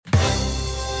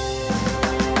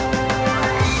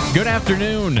Good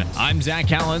afternoon. I'm Zach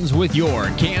Collins with your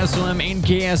KSOM and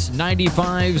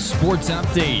KS95 Sports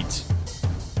Update.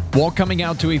 While coming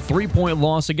out to a 3-point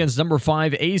loss against number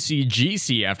 5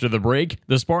 ACGC after the break,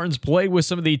 the Spartans played with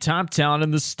some of the top talent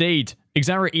in the state.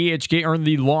 Xira EHK earned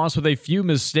the loss with a few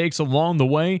mistakes along the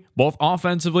way, both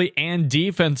offensively and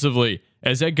defensively,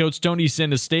 as head coach Tony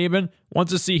Sanestaban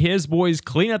wants to see his boys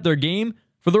clean up their game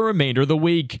for the remainder of the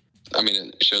week. I mean,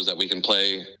 it shows that we can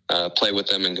play with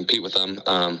them and compete with them.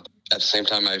 At the same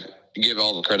time, I give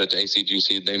all the credit to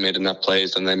ACGC. They made enough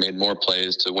plays, and they made more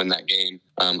plays to win that game.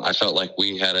 I felt like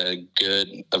we had a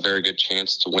very good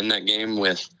chance to win that game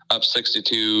with up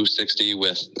 62-60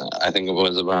 with, I think it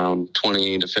was around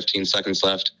 20 to 15 seconds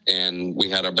left. And we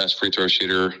had our best free throw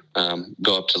shooter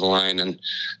go up to the line, and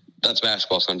that's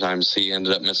basketball sometimes. He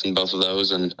ended up missing both of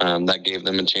those, and that gave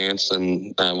them a chance.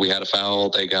 And we had a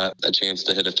foul. They got a chance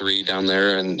to hit a three down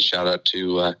there, and shout out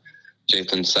to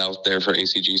Jathan South there for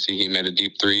ACGC. He made a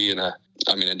deep three and a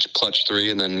clutch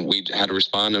three, and then we had to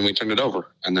respond, and we turned it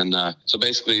over. And then, so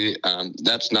basically,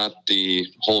 that's not the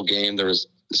whole game. There was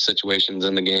situations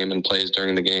in the game and plays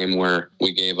during the game where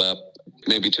we gave up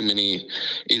maybe too many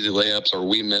easy layups, or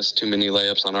we missed too many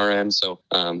layups on our end. So,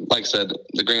 like I said,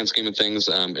 the grand scheme of things,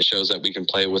 it shows that we can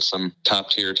play with some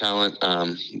top-tier talent.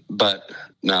 But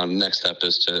now the next step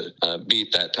is to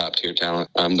beat that top-tier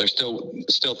talent. There's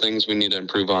still things we need to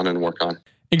improve on and work on.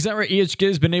 Xira EHK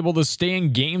has been able to stay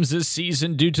in games this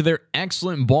season due to their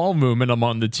excellent ball movement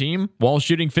among the team, while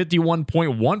shooting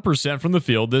 51.1% from the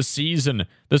field this season.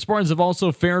 The Spartans have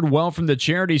also fared well from the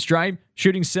charity stripe,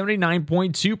 shooting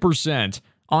 79.2%.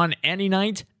 On any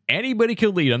night, anybody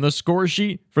could lead on the score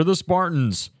sheet for the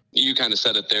Spartans. You kind of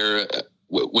said it there.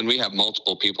 When we have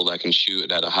multiple people that can shoot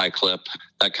at a high clip,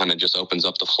 that kind of just opens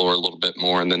up the floor a little bit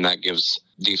more, and then that gives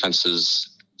defenses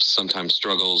sometimes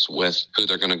struggles with who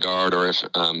they're going to guard, or if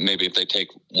maybe if they take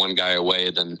one guy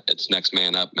away, then it's next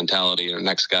man up mentality, or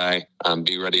next guy,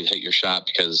 be ready to hit your shot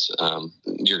because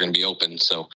you're going to be open.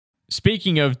 So,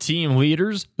 speaking of team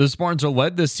leaders, the Spartans are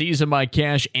led this season by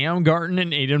Cash Amgarten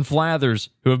and Aiden Flathers,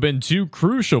 who have been two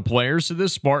crucial players to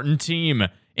this Spartan team.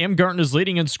 Amgarten is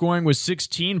leading in scoring with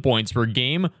 16 points per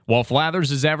game, while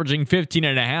Flathers is averaging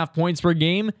 15.5 points per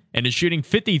game and is shooting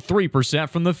 53%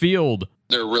 from the field.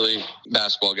 They're really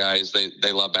basketball guys.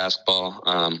 They love basketball.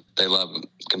 They love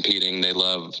competing. They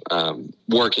love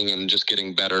working and just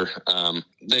getting better.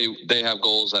 They have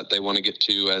goals that they want to get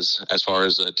to as far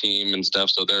as a team and stuff.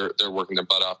 So they're working their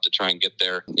butt off to try and get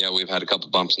there. Yeah, we've had a couple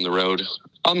bumps in the road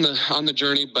on the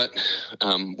journey, but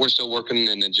we're still working,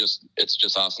 and it's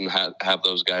just awesome to have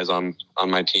those guys on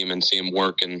my team and see them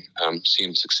work and see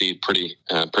them succeed pretty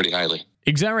highly.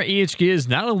 Xira EHK is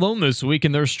not alone this week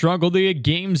in their struggle to get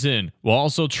games in, while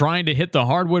also trying to hit the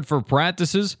hardwood for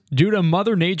practices due to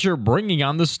Mother Nature bringing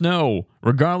on the snow.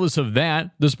 Regardless of that,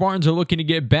 the Spartans are looking to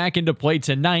get back into play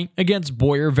tonight against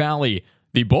Boyer Valley.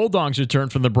 The Bulldogs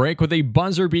returned from the break with a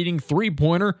buzzer-beating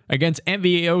three-pointer against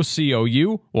MVAO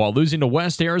COU, while losing to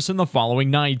West Harrison the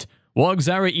following night. While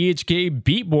Xira EHK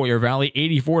beat Boyer Valley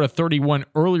 84-31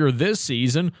 earlier this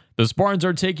season, the Spartans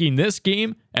are taking this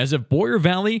game as if Boyer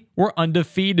Valley were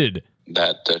undefeated.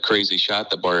 That crazy shot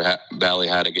that Boyer Valley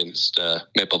had against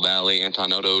Maple Valley,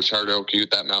 Anton Odo, Charter Oak Youth,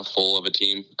 that mouthful of a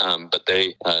team, but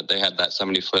they had that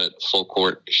 70-foot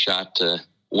full-court shot to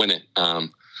win it.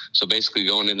 So basically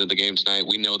going into the game tonight,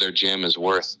 we know their gym is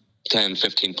worth 10,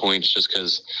 15 points just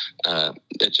because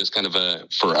it's just kind of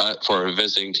for a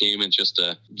visiting team, it's just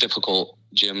a difficult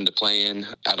gym to play in.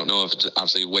 I don't know if it's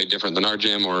obviously way different than our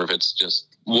gym, or if it's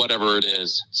just whatever it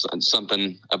is.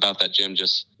 Something about that gym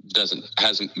just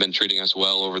hasn't been treating us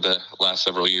well over the last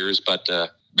several years. But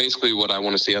basically what I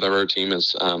want to see out of our team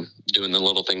is doing the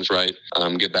little things right,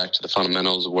 get back to the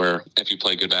fundamentals where if you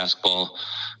play good basketball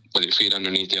with your feet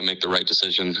underneath you, make the right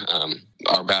decision.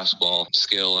 Our basketball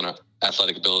skill and our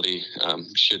athletic ability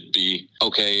should be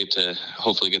okay to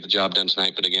hopefully get the job done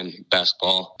tonight. But again,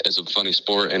 basketball is a funny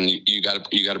sport, and you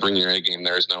got to bring your A game.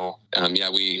 There's no,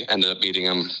 we ended up beating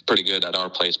them pretty good at our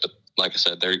place, but like I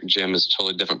said, their gym is a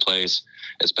totally different place.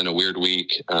 It's been a weird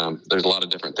week. There's a lot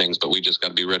of different things, but we just got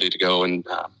to be ready to go and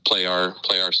play our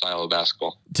style of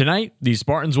basketball. Tonight, the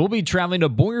Spartans will be traveling to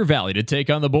Boyer Valley to take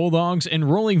on the Bulldogs in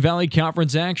Rolling Valley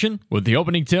Conference action, with the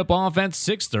opening tip-off at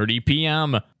 6:30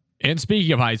 p.m. And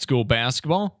speaking of high school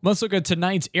basketball, let's look at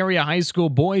tonight's area high school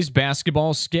boys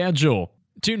basketball schedule.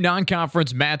 Two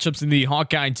non-conference matchups in the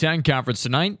Hawkeye 10 Conference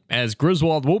tonight, as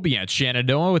Griswold will be at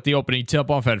Shenandoah with the opening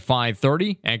tip-off at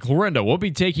 5:30, and Clarinda will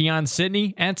be taking on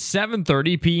Sydney at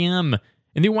 7:30 p.m.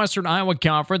 In the Western Iowa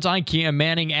Conference, IKEA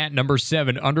Manning at number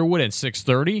 7 Underwood at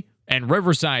 6:30, And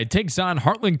Riverside takes on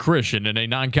Heartland Christian in a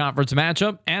non-conference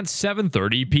matchup at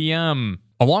 7:30 p.m.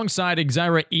 Alongside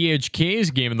Exira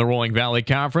EHK's game in the Rolling Valley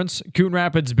Conference, Coon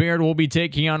Rapids Bayard will be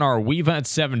taking on Arweva at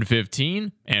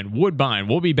 7:15, and Woodbine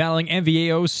will be battling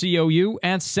MVAO COU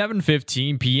at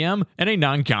 7:15 p.m. in a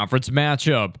non-conference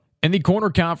matchup. In the Corner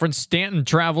Conference, Stanton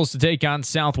travels to take on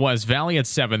Southwest Valley at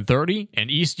 7:30,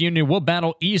 and East Union will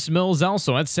battle East Mills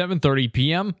also at 7:30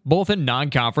 p.m., both in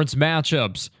non-conference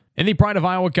matchups. In the Pride of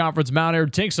Iowa Conference, Mount Ayr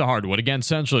takes a hardwood against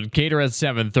Central Decatur at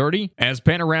 7:30, as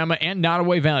Panorama and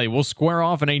Nottoway Valley will square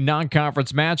off in a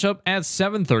non-conference matchup at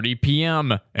 7:30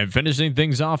 p.m. And finishing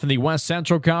things off in the West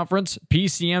Central Conference,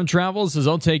 PCM travels as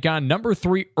they'll take on number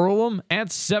 3 Earlham at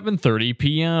 7:30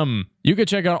 p.m. You can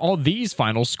check out all these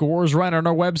final scores right on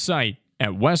our website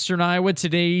at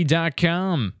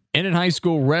westerniowatoday.com. And in high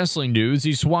school wrestling news,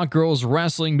 the SWAT Girls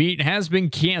Wrestling Meet has been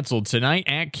canceled tonight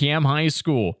at Cam High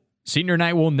School. Senior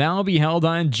night will now be held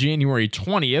on January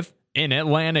 20th in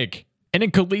Atlantic. And in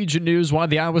collegiate news, while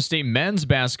the Iowa State men's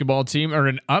basketball team earned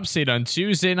an upset on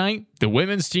Tuesday night, the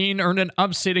women's team earned an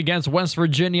upset against West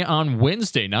Virginia on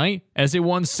Wednesday night as they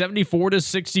won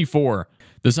 74-64.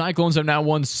 The Cyclones have now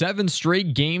won 7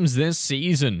 straight games this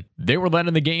season. They were led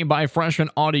in the game by freshman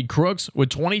Audie Crooks with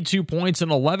 22 points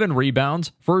and 11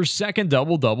 rebounds for her second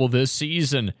double-double this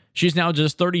season. She's now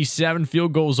just 37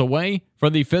 field goals away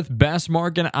from the 5th best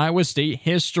mark in Iowa State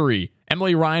history.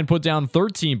 Emily Ryan put down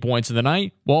 13 points in the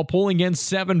night while pulling in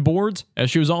 7 boards,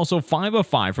 as she was also 5 of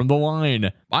 5 from the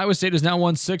line. Iowa State has now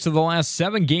won 6 of the last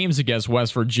 7 games against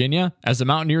West Virginia, as the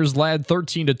Mountaineers led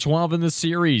 13-12 in the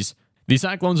series. The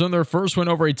Cyclones won their first win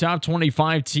over a top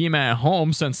 25 team at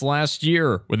home since last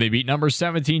year, when they beat number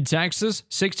 17 Texas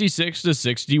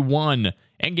 66-61.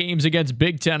 In games against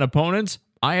Big Ten opponents,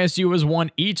 ISU has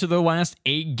won each of their last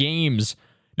 8 games.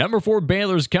 Number 4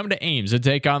 Baylor's come to Ames to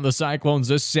take on the Cyclones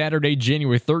this Saturday,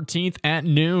 January 13th at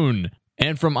noon.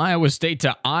 And from Iowa State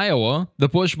to Iowa, the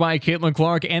push by Caitlin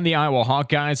Clark and the Iowa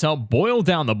Hawkeyes helped boil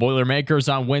down the Boilermakers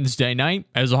on Wednesday night,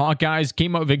 as the Hawkeyes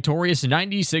came out victorious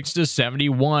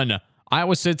 96-71.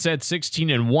 Iowa sits at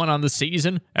 16-1 on the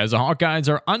season, as the Hawkeyes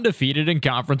are undefeated in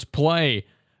conference play.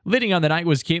 Leading on the night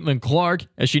was Caitlin Clark,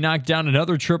 as she knocked down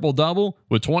another triple-double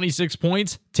with 26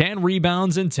 points, 10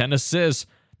 rebounds, and 10 assists.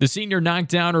 The senior knocked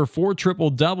down her 4th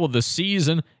triple-double this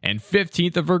season and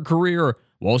 15th of her career,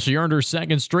 while she earned her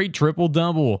 2nd straight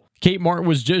triple-double. Kate Martin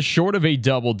was just short of a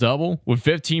double-double with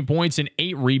 15 points and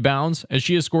 8 rebounds, as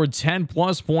she has scored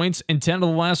 10-plus points in 10 of the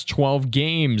last 12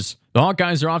 games. The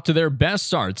Hawkeyes are off to their best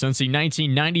start since the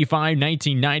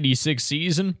 1995-1996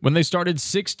 season, when they started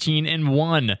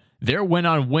 16-1. Their win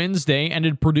on Wednesday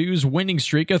ended Purdue's winning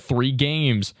streak of 3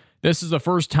 games. This is the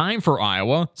first time for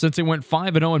Iowa since they went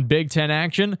 5-0 in Big Ten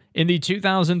action in the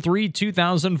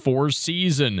 2003-2004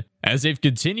 season, as they've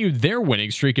continued their winning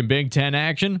streak in Big Ten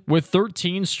action with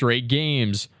 13 straight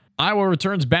games. Iowa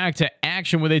returns back to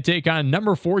action when they take on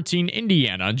number 14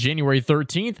 Indiana on January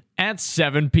 13th at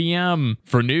 7 p.m.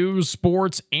 For news,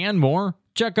 sports, and more,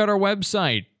 check out our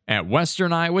website at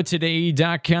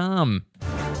westerniowatoday.com.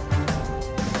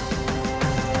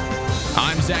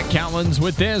 I'm Zach Cowlins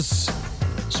with this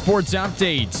Sports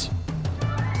Update.